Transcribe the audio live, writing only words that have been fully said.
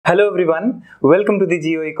Hello everyone, welcome to the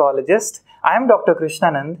GeoEcologist. I am Dr.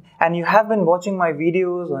 Krishnanand and you have been watching my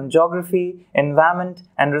videos on geography, environment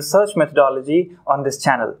and research methodology on this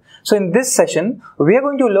channel. So in this session, we are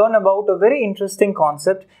going to learn about a very interesting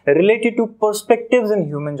concept related to perspectives in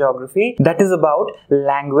human geography, that is about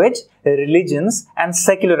language, religions and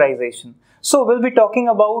secularization. So we'll be talking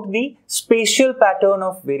about the spatial pattern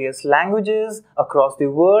of various languages across the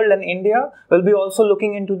world and India. We'll be also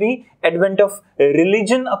looking into the advent of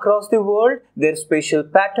religion across the world, their spatial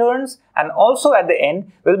patterns, and also at the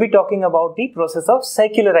end, we'll be talking about the process of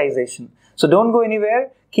secularization. So don't go anywhere,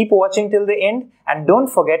 keep watching till the end, and don't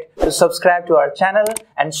forget to subscribe to our channel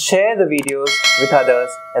and share the videos with others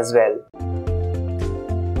as well.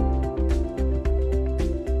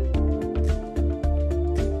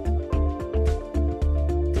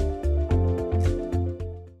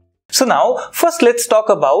 So now, first let's talk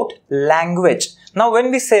about language. Now when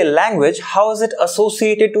we say language, how is it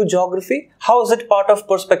associated to geography? How is it part of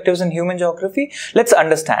perspectives in human geography? Let's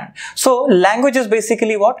understand. So language is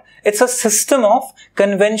basically what? It's a system of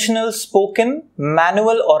conventional spoken,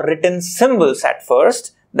 manual or written symbols at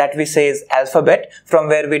first, that we say is alphabet, from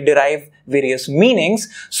where we derive various meanings.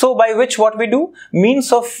 So by which what we do?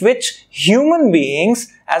 Means of which human beings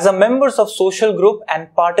as a members of social group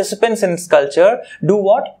and participants in its culture do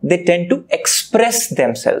what? They tend to express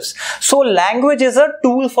themselves. So language is a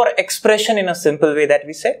tool for expression in a simple way that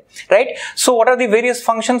we say, right? So what are the various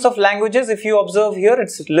functions of languages? If you observe here,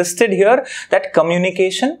 it's listed here that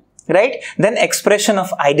communication, right? Then expression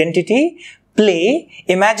of identity, play,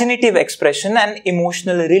 imaginative expression and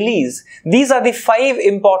emotional release. These are the 5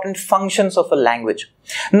 important functions of a language.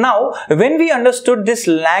 Now, when we understood this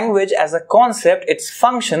language as a concept, its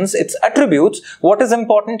functions, its attributes, what is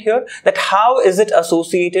important here? That how is it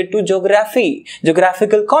associated to geography,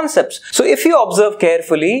 geographical concepts? So if you observe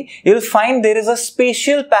carefully, you'll find there is a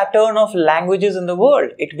spatial pattern of languages in the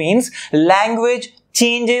world. It means language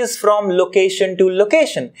changes from location to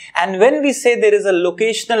location. And when we say there is a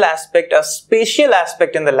locational aspect, a spatial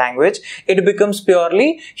aspect in the language, it becomes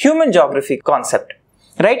purely human geography concept,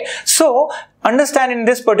 right? So understand in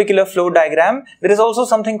this particular flow diagram, there is also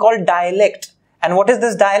something called dialect. And what is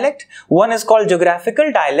this dialect? One is called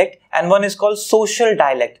geographical dialect and one is called social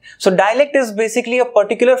dialect. So dialect is basically a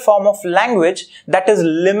particular form of language that is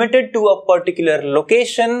limited to a particular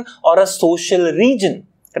location or a social region.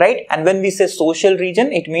 Right? And when we say social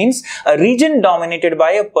region, it means a region dominated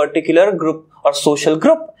by a particular group or social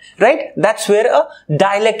group, right? That's where a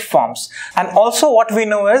dialect forms. And also what we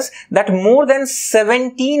know is that more than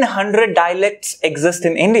 1700 dialects exist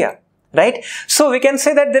in India. Right? So we can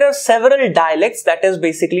say that there are several dialects, that is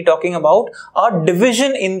basically talking about a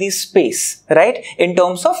division in the space, right? In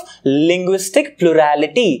terms of linguistic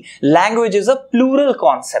plurality. Language is a plural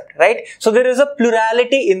concept, right? So there is a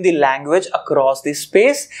plurality in the language across the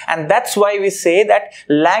space, and that's why we say that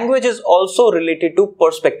language is also related to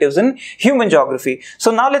perspectives in human geography.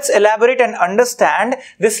 So now let's elaborate and understand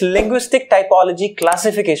this linguistic typology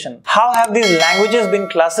classification. How have these languages been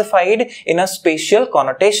classified in a spatial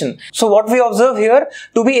connotation? So what we observe here,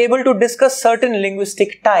 to be able to discuss certain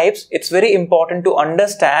linguistic types, it's very important to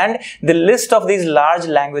understand the list of these large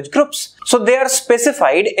language groups. So they are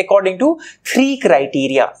specified according to 3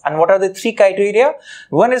 criteria. And what are the 3 criteria?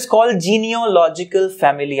 One is called genealogical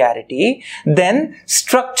familiarity, then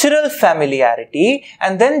structural familiarity,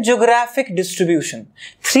 and then geographic distribution.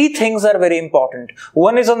 3 things are very important.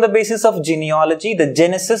 One is on the basis of genealogy, the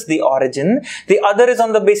genesis, the origin. The other is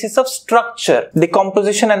on the basis of structure, the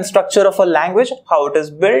composition and structure of a language, how it is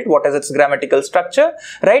built, what is its grammatical structure,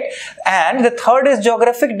 right? And the third is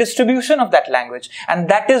geographic distribution of that language, and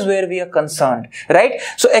that is where we are concerned, right?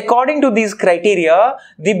 So according to these criteria,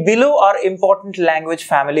 the below are important language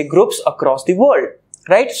family groups across the world.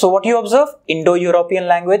 Right? So what you observe? Indo-European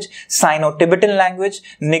language, Sino-Tibetan language,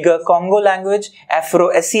 Niger-Congo language,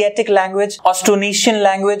 Afro-Asiatic language, Austronesian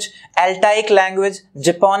language, Altaic language,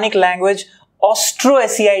 Japonic language,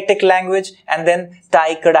 Austro-Asiatic language, and then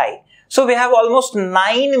Tai-Kadai. So we have almost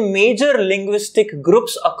 9 major linguistic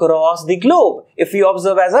groups across the globe, if you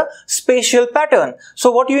observe as a spatial pattern.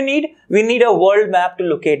 So what you need? We need a world map to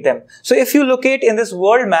locate them. So if you locate in this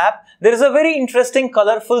world map, there is a very interesting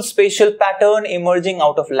colorful spatial pattern emerging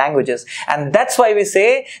out of languages. And that's why we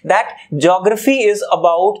say that geography is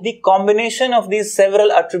about the combination of these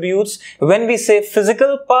several attributes. When we say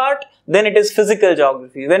physical part, then it is physical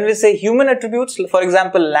geography. When we say human attributes, for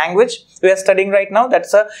example, language we are studying right now,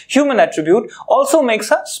 that's a human attribute, also makes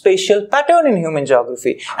a spatial pattern in human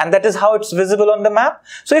geography. And that is how it's visible on the map.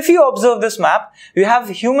 So if you observe this map, you have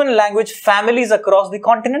human language families across the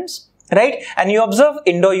continents, right? And you observe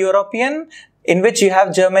Indo-European, in which you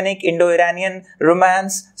have Germanic, Indo-Iranian,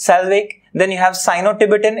 Romance, Slavic. Then you have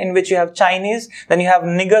Sino-Tibetan, in which you have Chinese. Then you have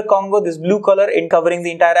Niger-Congo, this blue color in covering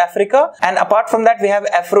the entire Africa. And apart from that, we have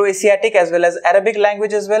Afro-Asiatic as well as Arabic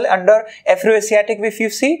language as well under Afro-Asiatic if you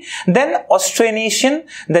see. Then Austronesian.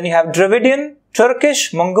 Then you have Dravidian,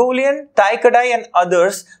 Turkish, Mongolian, Tai-Kadai and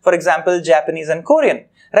others. For example, Japanese and Korean.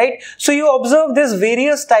 Right? So you observe these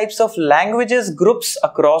various types of languages groups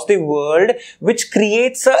across the world, which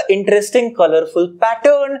creates an interesting colorful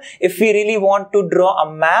pattern. If we really want to draw a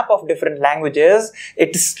map of different languages,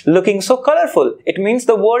 it's looking so colorful. It means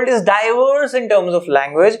the world is diverse in terms of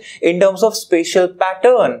language, in terms of spatial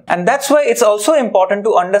pattern. And that's why it's also important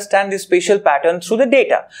to understand the spatial pattern through the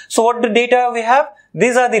data. So what the data we have?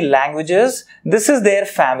 These are the languages, this is their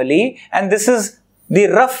family, and this is the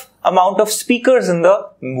rough amount of speakers in the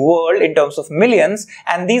world in terms of millions,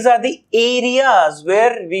 and these are the areas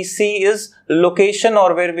where we see is location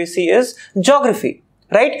or where we see is geography,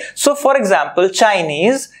 right? So for example,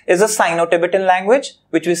 Chinese is a Sino-Tibetan language,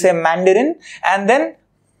 which we say Mandarin, and then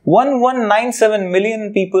 1197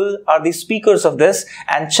 million people are the speakers of this,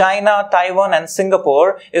 and China, Taiwan and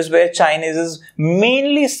Singapore is where Chinese is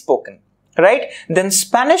mainly spoken. Right? Then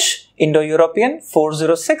Spanish, Indo-European,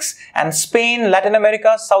 406, and Spain, Latin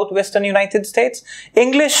America, Southwestern United States.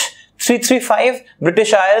 English, 335,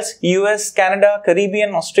 British Isles, US, Canada,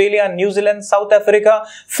 Caribbean, Australia, New Zealand, South Africa,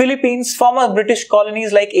 Philippines, former British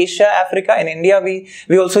colonies like Asia, Africa. In India,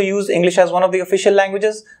 we also use English as one of the official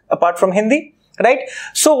languages apart from Hindi. Right?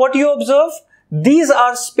 So what you observe? These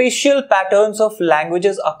are spatial patterns of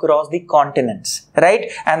languages across the continents, right?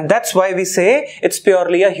 And that's why we say it's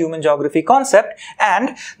purely a human geography concept.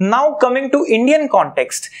 And now coming to Indian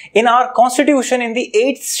context, in our constitution in the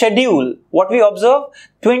 8th schedule, what we observe,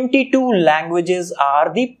 22 languages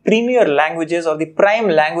are the premier languages or the prime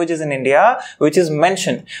languages in India, which is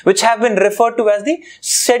mentioned, which have been referred to as the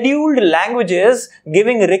scheduled languages,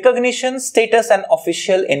 giving recognition, status and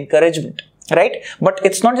official encouragement. Right? But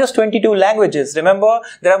it's not just 22 languages. Remember,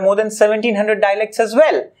 there are more than 1700 dialects as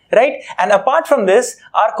well. Right? And apart from this,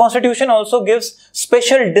 our constitution also gives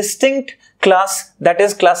special distinct class, that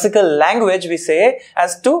is classical language, we say,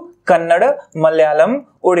 as to Kannada, Malayalam,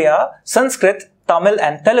 Odia, Sanskrit, Tamil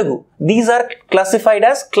and Telugu. These are classified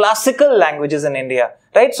as classical languages in India.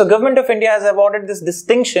 Right? So Government of India has awarded this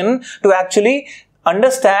distinction to actually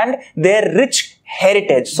understand their rich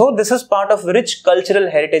heritage. So this is part of rich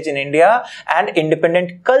cultural heritage in India and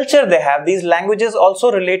independent culture they have. These languages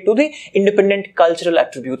also relate to the independent cultural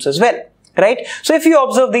attributes as well. Right? So if you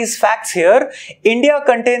observe these facts here, India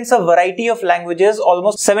contains a variety of languages,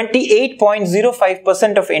 almost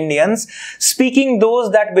 78.05% of Indians speaking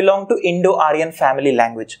those that belong to Indo-Aryan family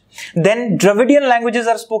language. Then Dravidian languages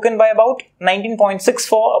are spoken by about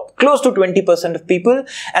 19.64, close to 20% of people,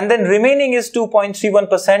 and then remaining is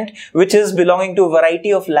 2.31%, which is belonging to a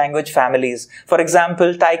variety of language families. For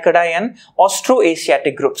example, Tai-Kadai and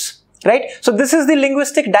Austro-Asiatic groups. Right? So this is the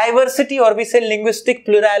linguistic diversity, or we say linguistic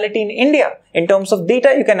plurality in India. In terms of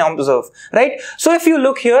data you can observe. Right? So if you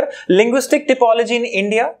look here, linguistic typology in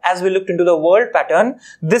India, as we looked into the world pattern,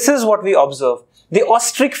 this is what we observe. The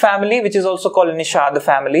Austric family, which is also called Nishad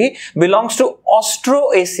family, belongs to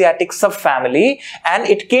Austro-Asiatic subfamily, and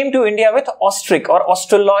it came to India with Austric or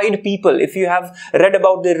Australoid people. If you have read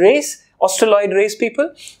about the race, Australoid race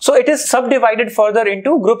people. So it is subdivided further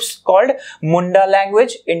into groups called Munda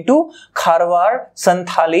language, into Kharwar,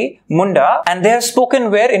 Santhali, Munda, and they are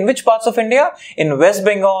spoken where? In which parts of India? In West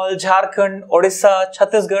Bengal, Jharkhand, Odisha,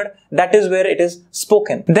 Chhattisgarh. That is where it is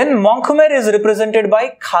spoken. Then Monk-Khmer is represented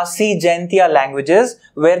by Khasi Jaintia languages,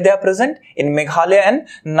 where they are present in Meghalaya and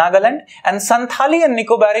Nagaland, and Santhali and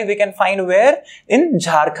Nicobari we can find where? In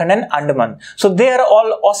Jharkhand and Andaman. So they are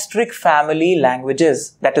all Austric family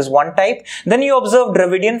languages. That is one type. Then you observe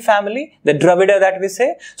Dravidian family, the Dravida that we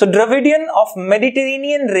say. So Dravidian of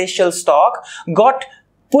Mediterranean racial stock got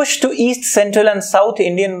pushed to East, Central and South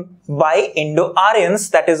Indian by Indo-Aryans.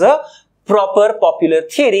 That is a proper popular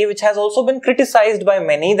theory, which has also been criticized by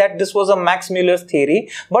many, that this was a Max Muller's theory,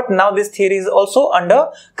 but now this theory is also under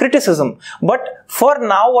criticism. But for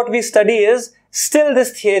now what we study is, still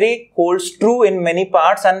this theory holds true in many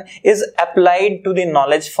parts and is applied to the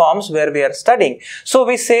knowledge forms where we are studying. So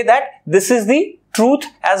we say that this is the truth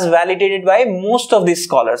as validated by most of these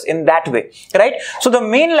scholars in that way, right? So the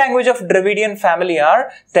main language of Dravidian family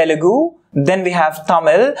are Telugu, then we have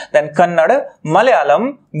Tamil, then Kannada,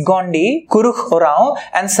 Malayalam, Gondi, Kurukh Orao,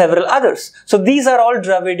 and several others. So these are all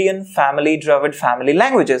Dravid family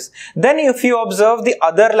languages. Then if you observe the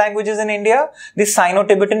other languages in India, the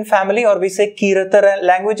Sino-Tibetan family, or we say Kirata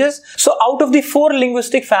languages. So out of the 4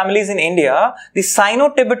 linguistic families in India, the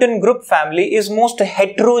Sino-Tibetan group family is most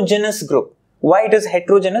heterogeneous group. Why it is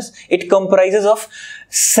heterogeneous? It comprises of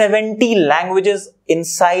 70 languages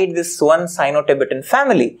inside this one Sino-Tibetan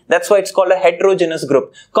family. That's why it's called a heterogeneous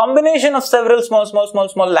group. Combination of several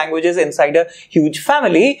small languages inside a huge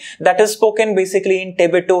family that is spoken basically in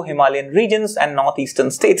Tibeto-Himalayan regions and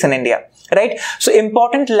northeastern states in India, right? So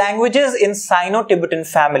important languages in Sino-Tibetan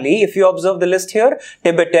family, if you observe the list here,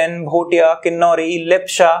 Tibetan, Bhotia, Kinnori,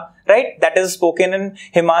 Lepcha, right? That is spoken in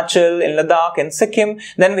Himachal, in Ladakh, in Sikkim.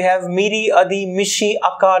 Then we have Miri, Adi, Mishi,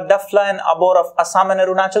 Akka, Dafla, and Abor of Assam and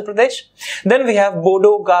Arunachal Pradesh. Then we have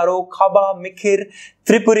Bodo, Garo, Khaba, Mikhir,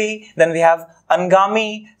 Tripuri. Then we have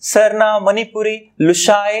Angami, Sarna, Manipuri,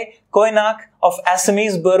 Lushai, Koinak of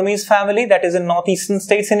Assamese, Burmese family that is in northeastern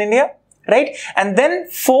states in India. Right? And then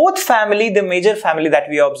 4th family, the major family that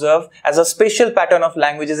we observe as a special pattern of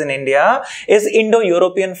languages in India is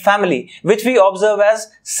Indo-European family, which we observe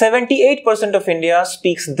as 78% of India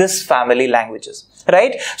speaks this family languages.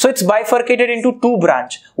 Right? So it's bifurcated into 2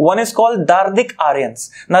 branches. One is called Dardic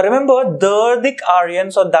Aryans. Now remember, Dardic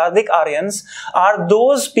Aryans or Dardic Aryans are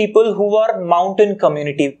those people who are mountain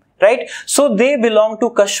community. Right? So they belong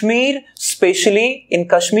to Kashmir, especially in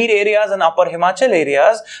Kashmir areas and upper Himachal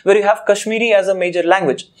areas where you have Kashmiri as a major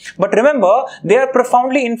language. But remember, they are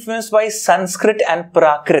profoundly influenced by Sanskrit and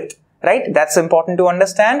Prakrit. Right? That's important to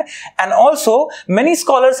understand. And also, many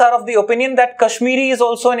scholars are of the opinion that Kashmiri is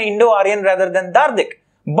also an Indo-Aryan rather than Dardic.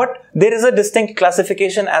 But there is a distinct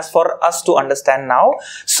classification as for us to understand now.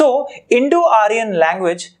 So, Indo-Aryan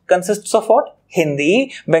language consists of what?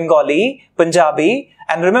 Hindi, Bengali, Punjabi.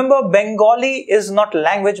 And remember, Bengali is not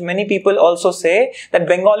language. Many people also say that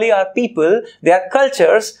Bengali are people, they are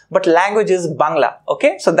cultures, but language is Bangla.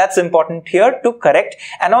 Okay, so that's important here to correct.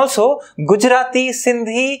 And also Gujarati,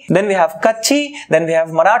 Sindhi, then we have Kutchi, then we have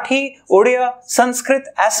Marathi, Odia, Sanskrit,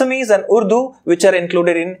 Assamese, and Urdu, which are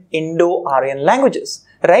included in Indo-Aryan languages.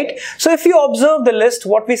 Right? So if you observe the list,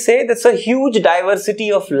 what we say, that's a huge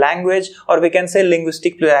diversity of language, or we can say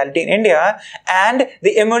linguistic plurality in India, and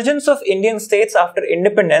the emergence of Indian states after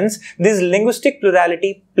independence, this linguistic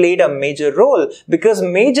plurality played a major role because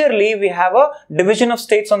majorly we have a division of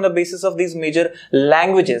states on the basis of these major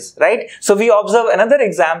languages, right? So we observe another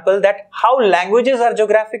example that how languages are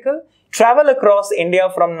geographical. Travel across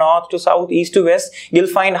India from north to south, east to west, you'll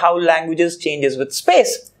find how languages changes with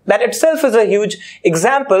space. That itself is a huge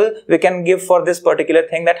example we can give for this particular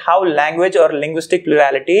thing, that how language or linguistic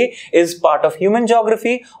plurality is part of human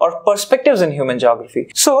geography or perspectives in human geography.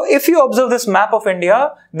 So if you observe this map of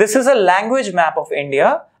India, this is a language map of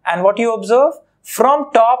India, and what you observe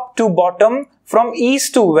from top to bottom, from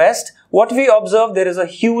east to west, what we observe, there is a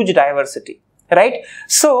huge diversity, right?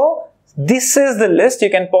 So this is the list. You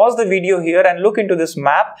can pause the video here and look into this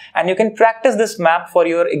map, and you can practice this map for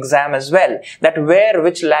your exam as well, that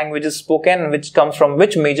which language is spoken, which comes from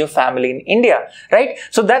which major family in India, right?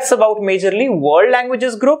 So that's about majorly world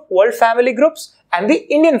languages group, world family groups, and the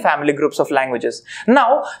Indian family groups of languages.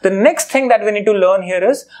 Now, the next thing that we need to learn here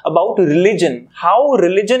is about religion, how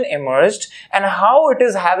religion emerged and how it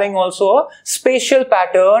is having also a spatial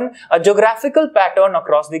pattern, a geographical pattern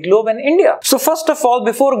across the globe and India. So first of all,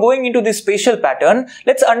 before going into the spatial pattern,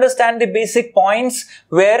 let's understand the basic points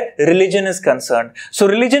where religion is concerned. So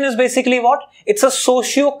religion is basically what? It's a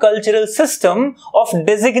socio-cultural system of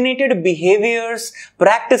designated behaviors,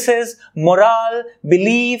 practices, morale,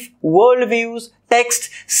 belief, worldviews, text,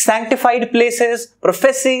 sanctified places,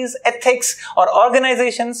 prophecies, ethics, or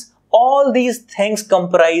organizations. All these things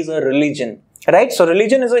comprise a religion. Right? So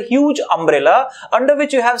religion is a huge umbrella under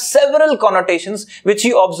which you have several connotations which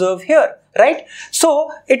you observe here. Right?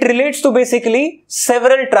 So it relates to basically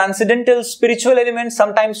several transcendental spiritual elements,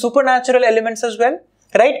 sometimes supernatural elements as well.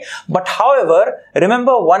 Right? But however,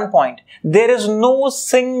 remember one point, there is no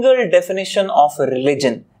single definition of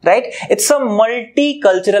religion. Right? It's a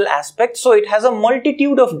multicultural aspect, so it has a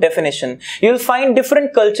multitude of definition. You'll find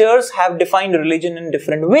different cultures have defined religion in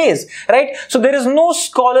different ways, right? So there is no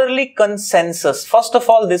scholarly consensus. First of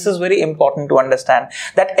all, this is very important to understand,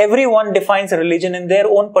 that everyone defines religion in their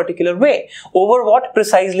own particular way over what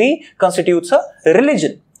precisely constitutes a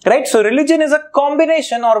religion. Right? So religion is a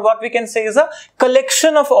combination, or what we can say is a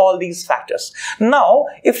collection of all these factors. Now,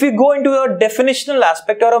 if we go into a definitional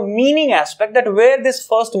aspect or a meaning aspect, that where this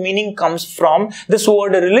first meaning comes from, this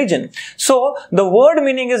word religion. So the word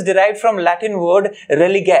meaning is derived from Latin word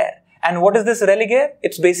religare. And what is this religare?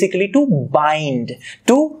 It's basically to bind,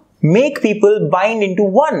 to make people bind into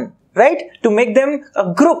one, right? To make them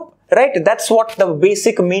a group. Right? That's what the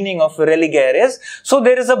basic meaning of religare is. So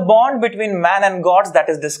there is a bond between man and gods that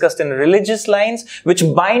is discussed in religious lines, which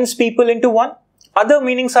binds people into one. Other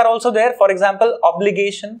meanings are also there. For example,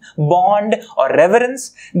 obligation, bond, or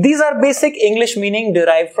reverence. These are basic English meaning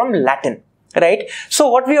derived from Latin. Right? So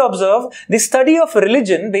what we observe, the study of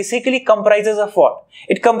religion basically comprises of what?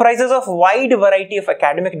 It comprises of wide variety of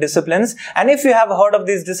academic disciplines. And if you have heard of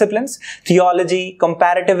these disciplines, theology,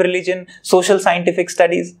 comparative religion, social scientific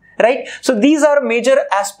studies, right? So these are major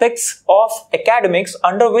aspects of academics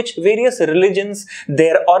under which various religions,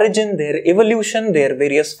 their origin, their evolution, their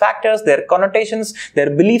various factors, their connotations, their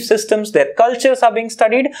belief systems, their cultures are being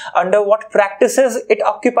studied, under what practices it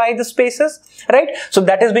occupies the spaces, right? So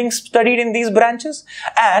that is being studied in these branches.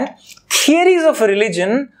 And theories of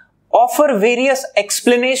religion offer various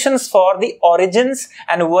explanations for the origins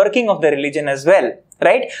and working of the religion as well.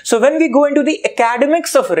 Right? So when we go into the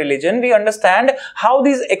academics of religion, we understand how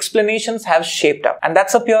these explanations have shaped up. And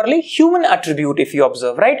that's a purely human attribute, if you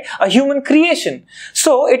observe, right? A human creation.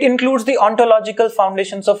 So it includes the ontological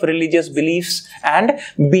foundations of religious beliefs and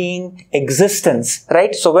being existence,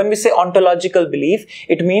 right? So when we say ontological belief,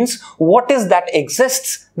 it means what is that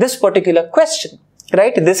exists, this particular question.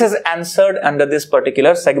 Right? This is answered under this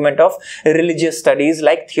particular segment of religious studies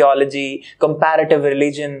like theology, comparative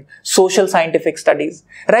religion, social scientific studies.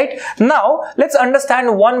 Right? Now, let's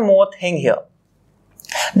understand one more thing here.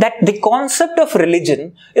 That the concept of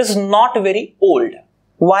religion is not very old.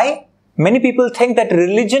 Why? Many people think that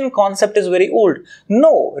religion concept is very old.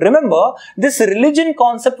 No, remember, this religion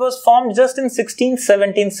concept was formed just in 16th,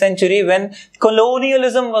 17th century when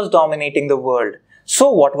colonialism was dominating the world. So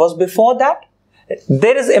what was before that?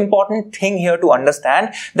 There is important thing here to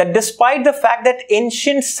understand that despite the fact that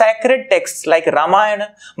ancient sacred texts like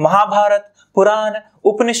Ramayana, Mahabharata, Purana,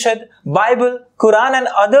 Upanishad, Bible, Quran and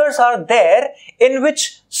others are there in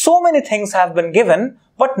which so many things have been given,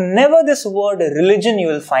 but never this word religion you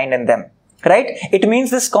will find in them. Right? It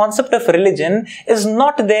means this concept of religion is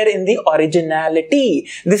not there in the originality.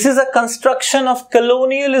 This is a construction of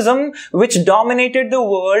colonialism which dominated the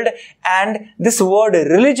world, and this word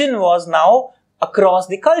religion was now across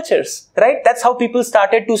the cultures, right? That's how people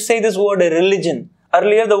started to say this word religion.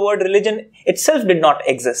 Earlier, the word religion itself did not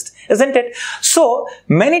exist, isn't it? So,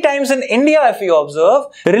 many times in India, if you observe,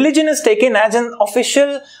 religion is taken as an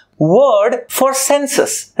official word for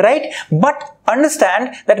census, right? But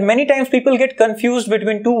understand that many times people get confused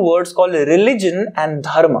between two words called religion and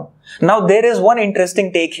dharma. Now, there is one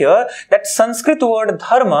interesting take here that Sanskrit word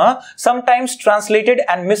dharma sometimes translated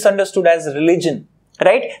and misunderstood as religion.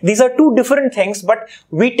 Right? These are two different things, but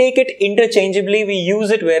we take it interchangeably, we use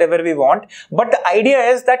it wherever we want. But the idea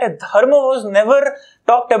is that dharma was never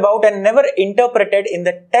talked about and never interpreted in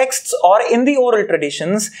the texts or in the oral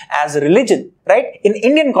traditions as religion, right? In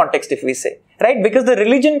Indian context, if we say, right? Because the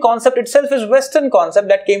religion concept itself is Western concept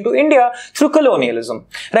that came to India through colonialism,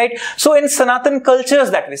 right? So in Sanatan cultures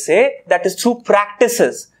that we say, that is through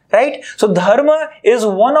practices. Right? So dharma is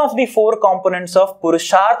one of the four components of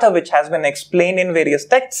Purushartha which has been explained in various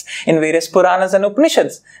texts, in various Puranas and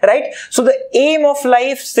Upanishads. Right? So the aim of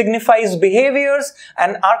life signifies behaviors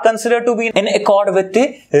and are considered to be in accord with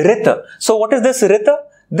the Rita. So what is this Rita?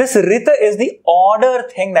 This Rita is the order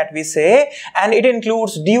thing that we say, and it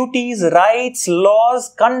includes duties, rights,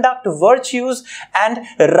 laws, conduct, virtues and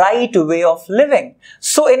right way of living.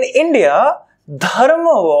 So in India,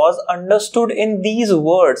 dharma was understood in these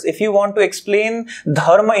words. If you want to explain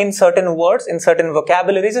dharma in certain words, in certain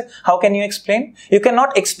vocabularies, how can you explain? You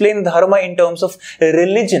cannot explain dharma in terms of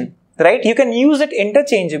religion, right? You can use it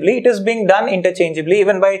interchangeably. It is being done interchangeably.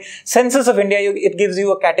 Even by Census of India, it gives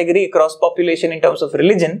you a category across population in terms of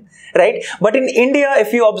religion, right? But in India,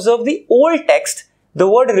 if you observe the old text, the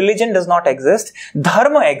word religion does not exist.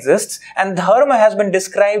 Dharma exists, and dharma has been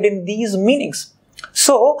described in these meanings.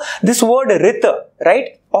 So, this word Rita,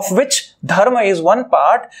 right, of which dharma is one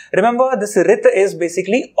part, remember this Rita is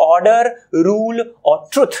basically order, rule or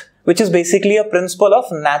truth, which is basically a principle of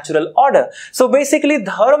natural order. So, basically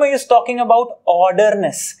dharma is talking about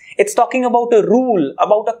orderness. It's talking about a rule,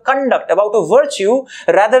 about a conduct, about a virtue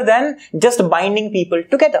rather than just binding people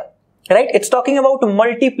together, right? It's talking about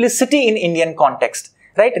multiplicity in Indian context.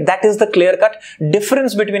 right? That is the clear-cut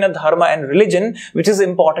difference between a dharma and religion, which is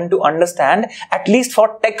important to understand, at least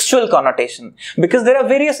for textual connotation. Because there are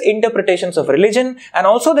various interpretations of religion and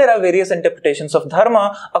also there are various interpretations of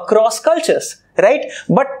dharma across cultures, right?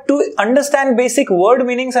 But to understand basic word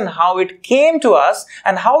meanings and how it came to us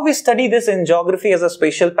and how we study this in geography as a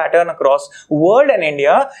spatial pattern across world and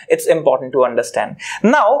India, it's important to understand.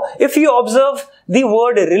 Now, if you observe the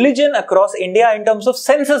word religion across India in terms of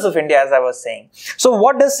census of India, as I was saying. So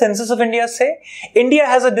what does census of India say? India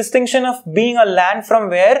has a distinction of being a land from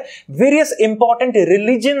where various important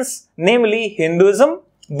religions, namely Hinduism,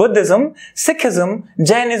 Buddhism, Sikhism,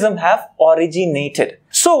 Jainism have originated.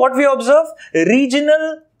 So what we observe?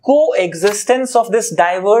 Regional coexistence of this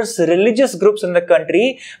diverse religious groups in the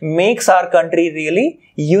country makes our country really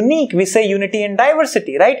unique. We say unity in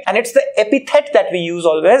diversity, right? And it's the epithet that we use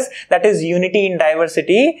always, that is unity in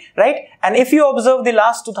diversity, right? And if you observe the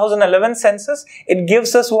last 2011 census, it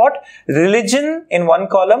gives us what? Religion in one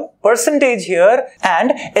column, percentage here,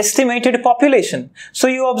 and estimated population. So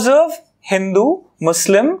you observe Hindu,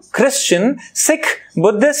 Muslim, Christian, Sikh,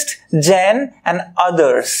 Buddhist, Jain and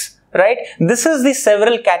others. Right? This is the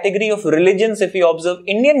several category of religions if you observe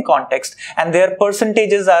Indian context and their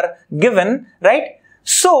percentages are given, right?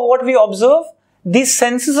 So what we observe, the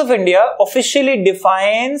census of India officially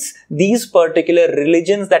defines these particular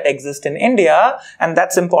religions that exist in India, and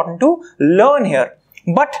that's important to learn here.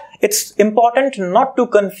 But it's important not to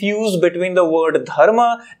confuse between the word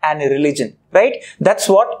dharma and religion, right? That's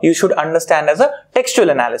what you should understand as a textual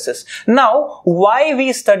analysis. Now, why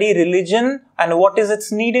we study religion and what is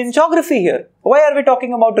its need in geography here? Why are we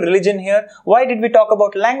talking about religion here? Why did we talk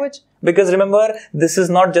about language? Because remember, this is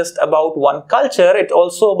not just about one culture, it's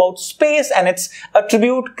also about space and its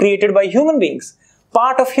attribute created by human beings.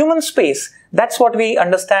 Part of human space. That's what we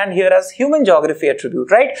understand here as human geography attribute,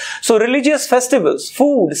 right? So religious festivals,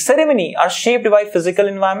 food, ceremony are shaped by physical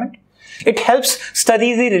environment. It helps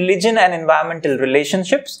study the religion and environmental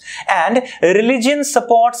relationships, and religion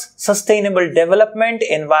supports sustainable development,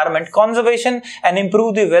 environment conservation and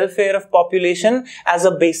improve the welfare of population as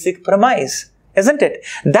a basic premise. Isn't it?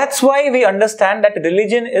 That's why we understand that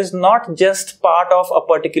religion is not just part of a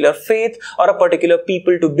particular faith or a particular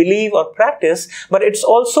people to believe or practice, but it's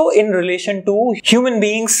also in relation to human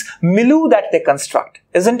beings' milieu that they construct.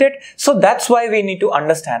 Isn't it? So that's why we need to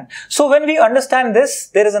understand. So when we understand this,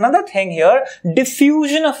 there is another thing here,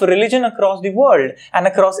 diffusion of religion across the world and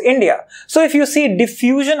across India. So if you see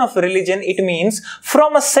diffusion of religion, it means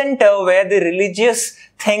from a center where the religious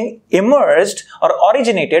thing emerged or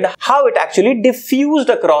originated, how it actually diffused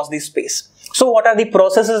across the space. So what are the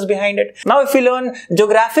processes behind it? Now if we learn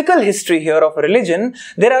geographical history here of religion,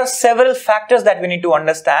 there are several factors that we need to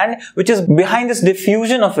understand which is behind this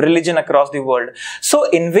diffusion of religion across the world. So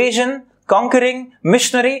invasion, conquering,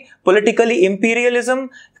 missionary, politically imperialism,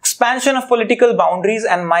 expansion of political boundaries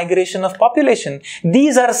and migration of population.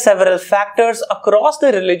 These are several factors across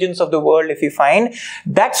the religions of the world if you find.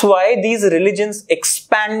 That's why these religions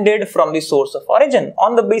expanded from the source of origin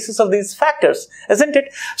on the basis of these factors, isn't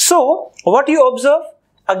it? So, what you observe?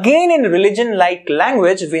 Again in religion like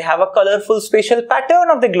language, we have a colorful spatial pattern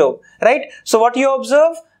of the globe, right? So what you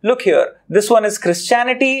observe? Look here, this one is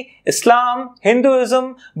Christianity, Islam,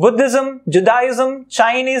 Hinduism, Buddhism, Judaism,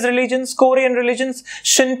 Chinese religions, Korean religions,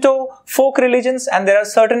 Shinto, folk religions, and there are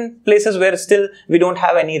certain places where still we don't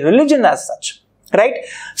have any religion as such. Right?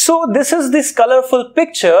 So this is this colorful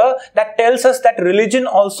picture that tells us that religion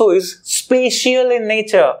also is spatial in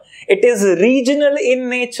nature. It is regional in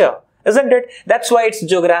nature. Isn't it? That's why it's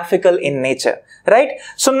geographical in nature, right?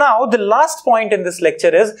 So now the last point in this lecture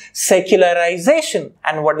is secularization.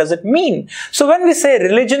 And what does it mean? So when we say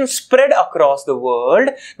religion spread across the world,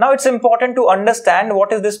 now it's important to understand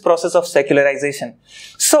what is this process of secularization.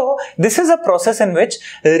 So this is a process in which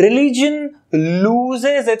religion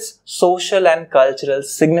loses its social and cultural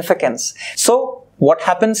significance. So what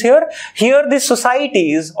happens here? Here the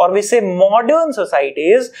societies, or we say modern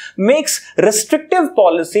societies, makes restrictive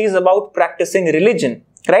policies about practicing religion,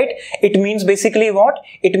 right? It means basically what?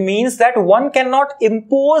 It means that one cannot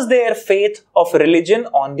impose their faith of religion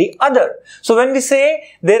on the other. So when we say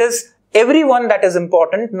there is everyone that is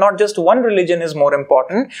important, not just one religion is more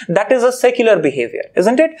important, that is a secular behavior,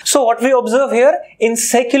 isn't it? So what we observe here, in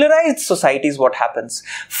secularized societies what happens?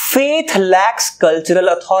 Faith lacks cultural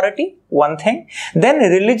authority, one thing. Then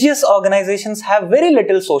religious organizations have very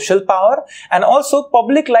little social power, and also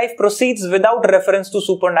public life proceeds without reference to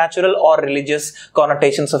supernatural or religious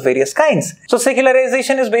connotations of various kinds. So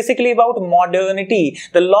secularization is basically about modernity,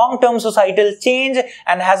 the long-term societal change,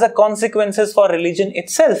 and has a consequences for religion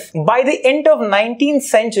itself. By the end of 19th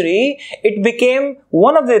century, it became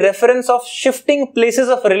one of the reference of shifting places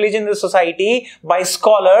of religion in the society by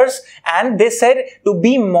scholars, and they said to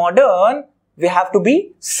be modern, we have to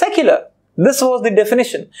be secular. This was the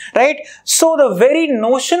definition, right? So the very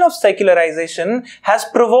notion of secularization has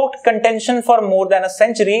provoked contention for more than a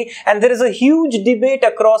century, and there is a huge debate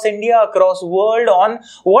across India, across world on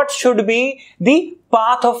what should be the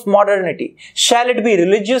path of modernity. Shall it be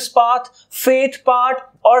religious path, faith path,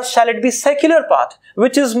 or shall it be secular path?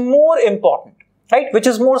 Which is more important? Right, which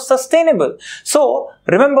is more sustainable. So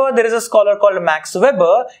remember, there is a scholar called Max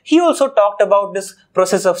Weber. He also talked about this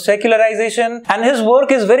process of secularization, and his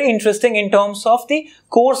work is very interesting in terms of the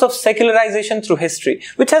course of secularization through history,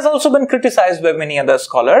 which has also been criticized by many other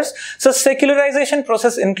scholars. So secularization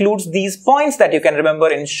process includes these points that you can remember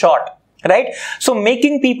in short, right? So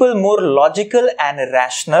making people more logical and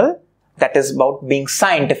rational. That is about being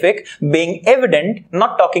scientific, being evident,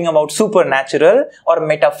 not talking about supernatural or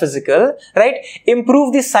metaphysical, right?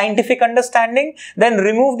 Improve the scientific understanding, then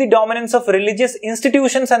remove the dominance of religious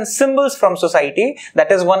institutions and symbols from society.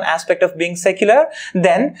 That is one aspect of being secular.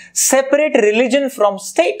 Then separate religion from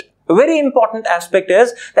state. A very important aspect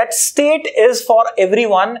is that state is for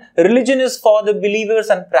everyone, religion is for the believers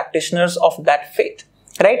and practitioners of that faith.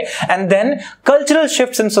 Right? And then cultural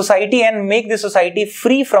shifts in society and make the society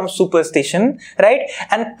free from superstition, right?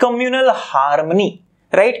 And communal harmony,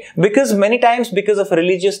 right? Because many times, because of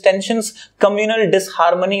religious tensions, communal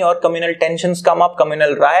disharmony or communal tensions come up,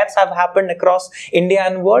 communal riots have happened across India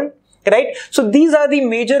and world. Right? So these are the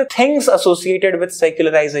major things associated with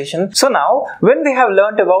secularization. So now, when we have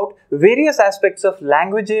learnt about various aspects of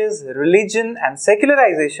languages, religion and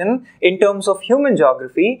secularization in terms of human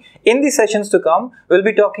geography, in the sessions to come, we'll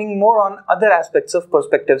be talking more on other aspects of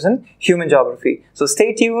perspectives in human geography. So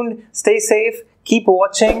stay tuned, stay safe, keep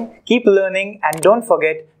watching, keep learning, and don't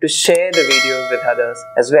forget to share the videos with others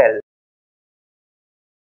as well.